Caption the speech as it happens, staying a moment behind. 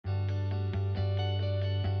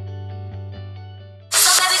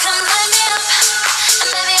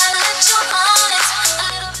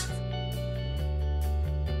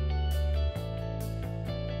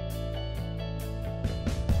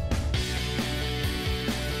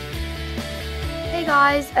Hey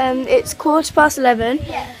guys, it's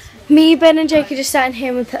 11:15. Me, Ben and Jake are just sat in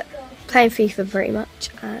here and playing FIFA pretty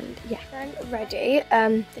much, and yeah. I'm ready.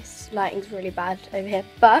 This lighting's really bad over here,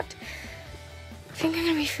 but I think I'm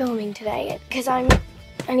going to be filming today because I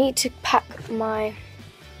need to pack my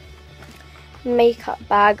makeup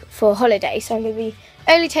bag for holiday, so I'm going to be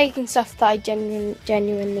only taking stuff that I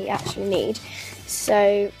genuinely actually need.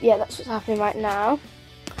 So yeah, that's what's happening right now.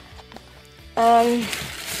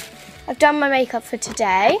 I've done my makeup for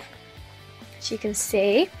today, as you can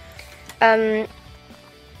see. I've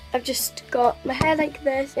just got my hair like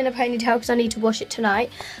this in a ponytail because I need to wash it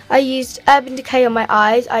tonight. I used Urban Decay on my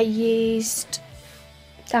eyes. I used,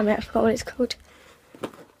 damn it, I forgot what it's called.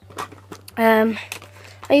 I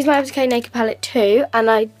used my Urban Decay Naked Palette too,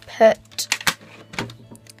 and I put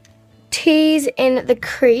Tease in the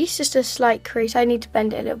crease, just a slight crease. I need to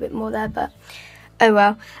bend it a little bit more there, but oh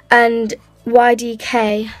well. And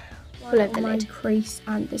YDK all over the lid. Crease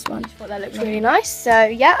and this one. I thought that looked really nice. So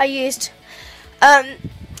yeah, I used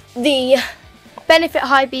the Benefit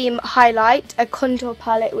High Beam Highlight, a contour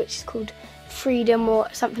palette which is called Freedom or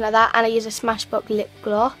something like that, and I used a Smashbox lip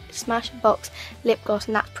gloss, and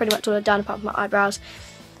that's pretty much all I've done apart from my eyebrows.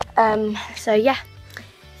 So yeah,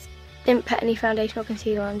 didn't put any foundation or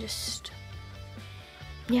concealer on, just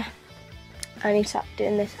yeah. I only started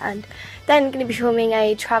doing this, and then I'm going to be filming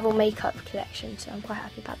a travel makeup collection, so I'm quite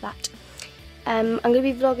happy about that. I'm going to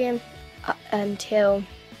be vlogging until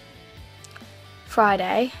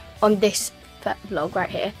Friday on this vlog right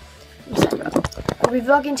here. I'll be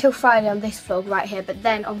vlogging till Friday on this vlog right here, but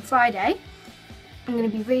then on Friday I'm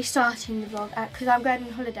going to be restarting the vlog because I'm going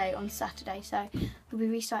on holiday on Saturday, so I'll be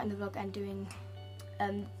restarting the vlog and doing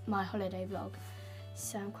my holiday vlog.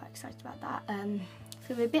 So I'm quite excited about that. It's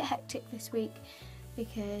going to be a bit hectic this week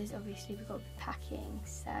because obviously we've got to be packing.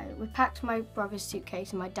 So we packed my brother's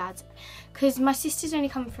suitcase and my dad's, because my sister's only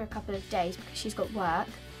coming for a couple of days because she's got work.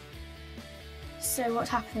 So what's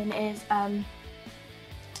happening is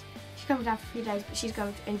she's coming down for a few days, but she's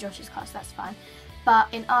going in Josh's car, so that's fine. But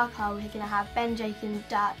in our car we're going to have Ben, Jake and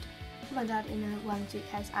my dad in one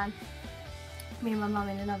suitcase and me and my mum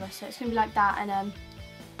in another. So it's going to be like that, and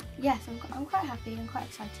yes, I'm quite happy. I'm quite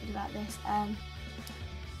excited about this.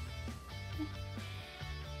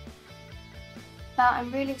 But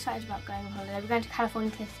I'm really excited about going on holiday. We're going to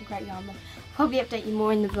California Cliffs and Great Yarmouth. I'll probably update you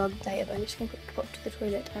more in the vlog later, but I'm just going to quickly pop to the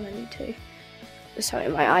toilet and I need to. There's something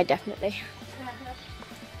in my eye, definitely.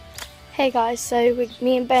 Hey guys, so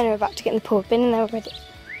me and Ben are about to get in the pool. I've been in there already.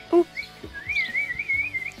 Ooh.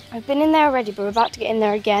 I've been in there already, but we're about to get in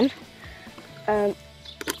there again.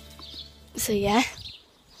 So yeah.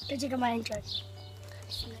 Did you get my intro?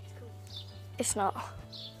 It's not.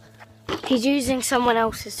 He's using someone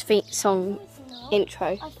else's song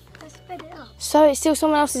intro. I sped it up. So it's still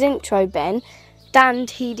someone else's intro, Ben. Dan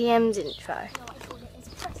TDM's intro. No, I thought it is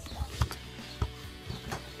press that.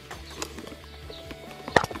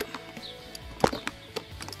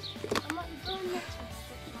 I might be very next one.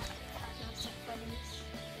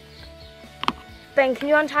 Ben, can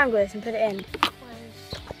you untangle this and put it in?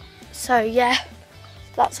 So yeah,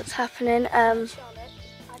 that's what's happening. I'm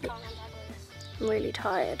really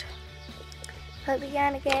tired. But we're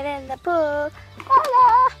gonna get in the pool.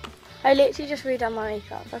 Hello. I literally just redone my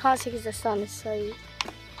makeup. I can't see because the sun is so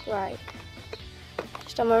bright.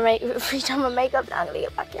 Just done my redone my makeup. Now I'm gonna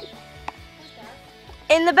get back in.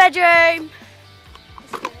 In the bedroom.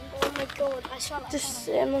 Oh my god, I saw that. Just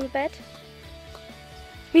sitting on the bed.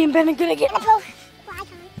 Me and Ben are gonna get.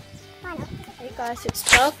 Hey guys, it's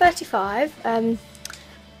 12:35.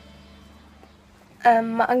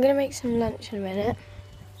 I'm gonna make some lunch in a minute.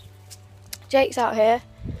 Jake's out here.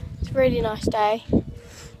 It's a really nice day.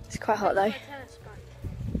 It's quite hot though.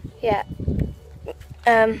 Yeah.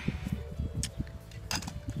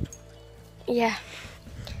 Yeah.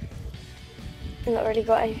 I've not really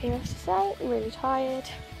got anything else to say. I'm really tired.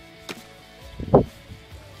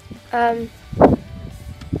 Yeah,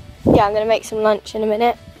 I'm gonna make some lunch in a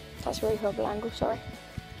minute. That's a really horrible angle, sorry.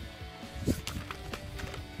 I'm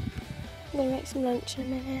gonna make some lunch in a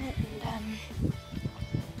minute and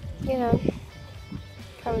you know,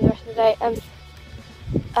 carry on the rest of the day.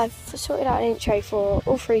 I've sorted out an intro for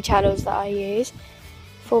all 3 channels that I use.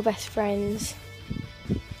 4 Best Friends,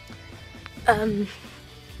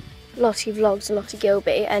 Lottie Vlogs and Lottie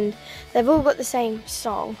Gilby, and they've all got the same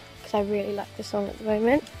song because I really like the song at the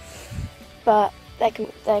moment, but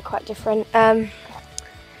they're quite different. So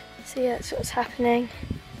yeah, that's what's happening.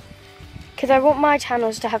 Because I want my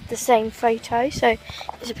channels to have the same photo, so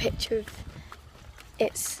it's a picture of,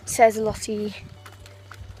 it says Lottie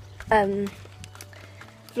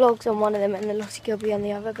vlogs on one of them and the Lottie Gilby on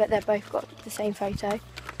the other, but they've both got the same photo.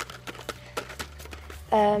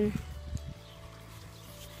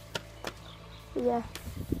 Yeah,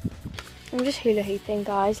 I'm just hula hooping,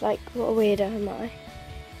 guys. Like, what a weirdo am I?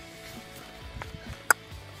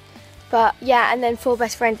 But yeah, and then Four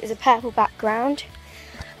Best Friends is a purple background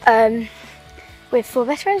with Four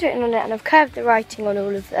Best Friends written on it, and I've curved the writing on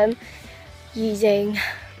all of them using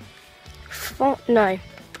no, I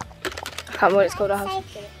can't remember what it's called. So, I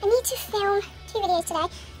need to film 2 videos today.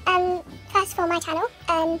 First for my channel,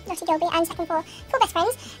 Lottie Gilby, and second for Four Best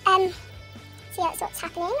Friends. So yeah, that's what's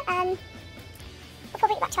happening. I'll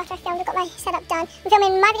probably get back to after I filmed. I've got my setup done. I'm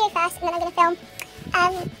filming my video first, and then I'm going to film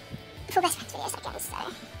the Four Best Friends video second. So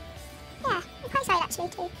yeah, I'm quite excited actually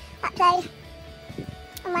to upload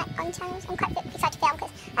on my own channels. I'm quite excited to film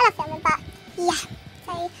because I love filming, but yeah.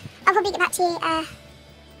 So I'll probably get back to you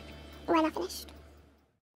when I've finished.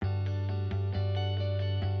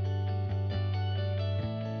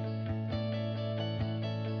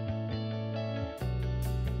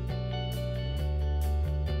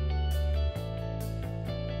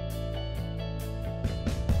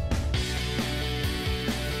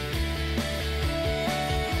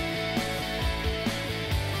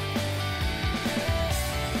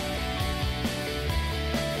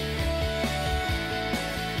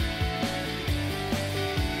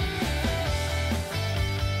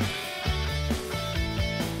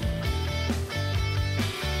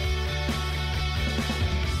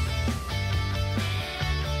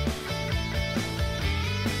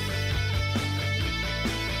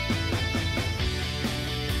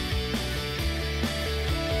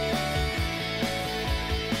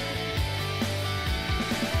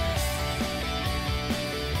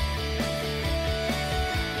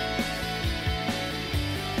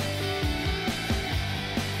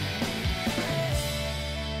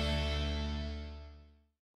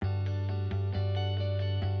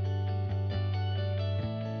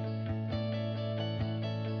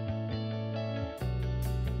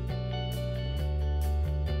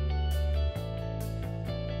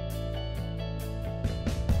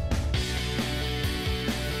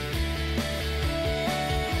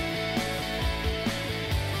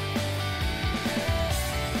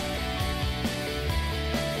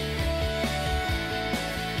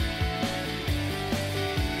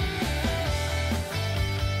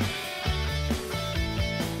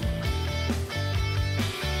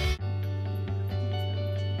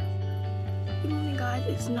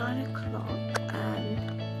 It's 9 o'clock.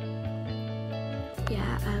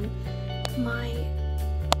 My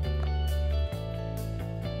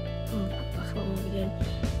that's what we're doing.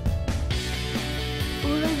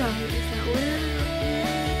 All I know is that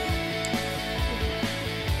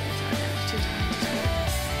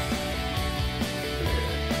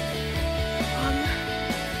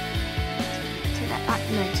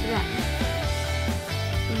to them.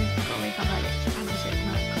 We've got to wake up early. As I said, 9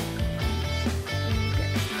 o'clock. Get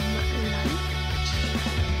some lunch,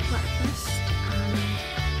 breakfast, and then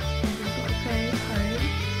we've got to go home.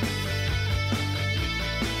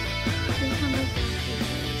 I think I'm going to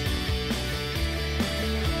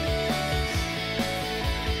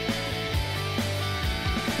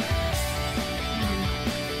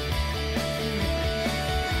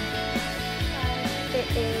It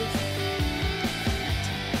is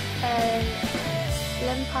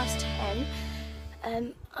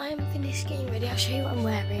 10:11. I'm finished getting ready. I'll show you what I'm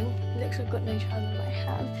wearing. It looks like I've got no trousers, but I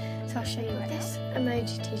have. So I'll show you this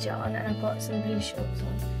emoji t-shirt on, and I've got some blue shorts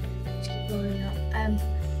on. Just keep rolling up.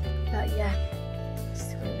 But yeah,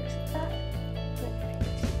 so it looks like that.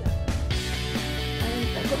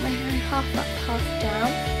 I've got my hair half up, half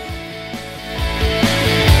down.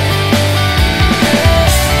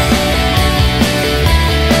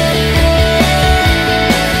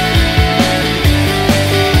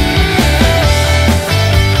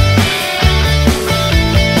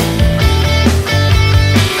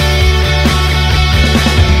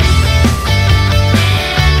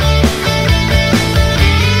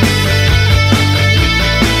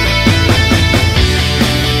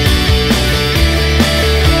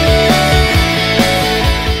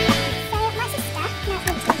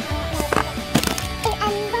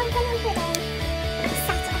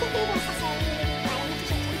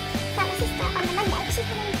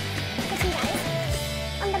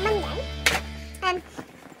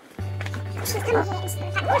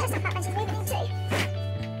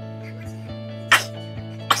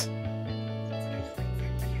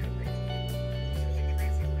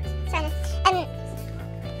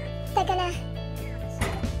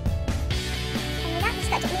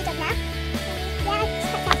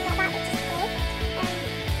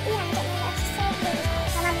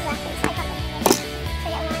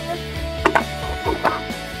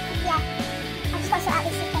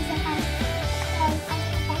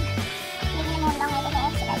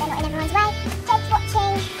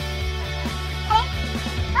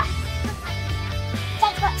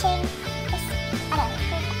 watching this, I don't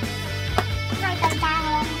know, very close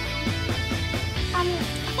down. I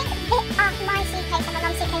think a bit of my suitcase and my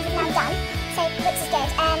mum's suitcase is now done, so which is good.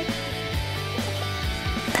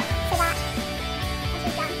 So that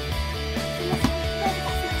is done.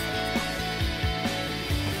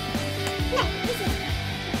 No, this is.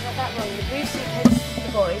 Not that wrong. The blue suitcase is for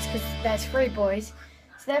the boys because there's 3 boys,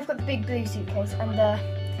 so they've got the big blue suitcase, and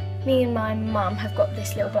me and my mum have got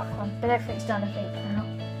this little black one. But everything's done, I think, now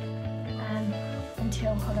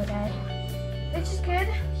until holiday, which is good.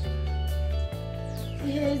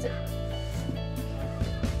 Here's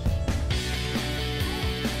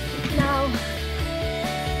now we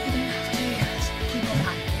don't have to keep on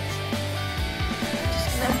packing.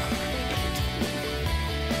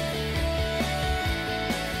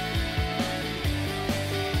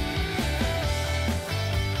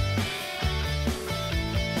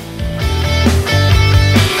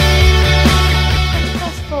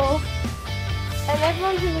 Just and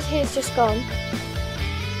everyone who was here is just gone.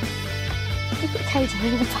 Look at Kato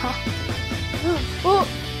in the back. Oh,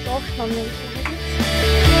 gosh, Mummy.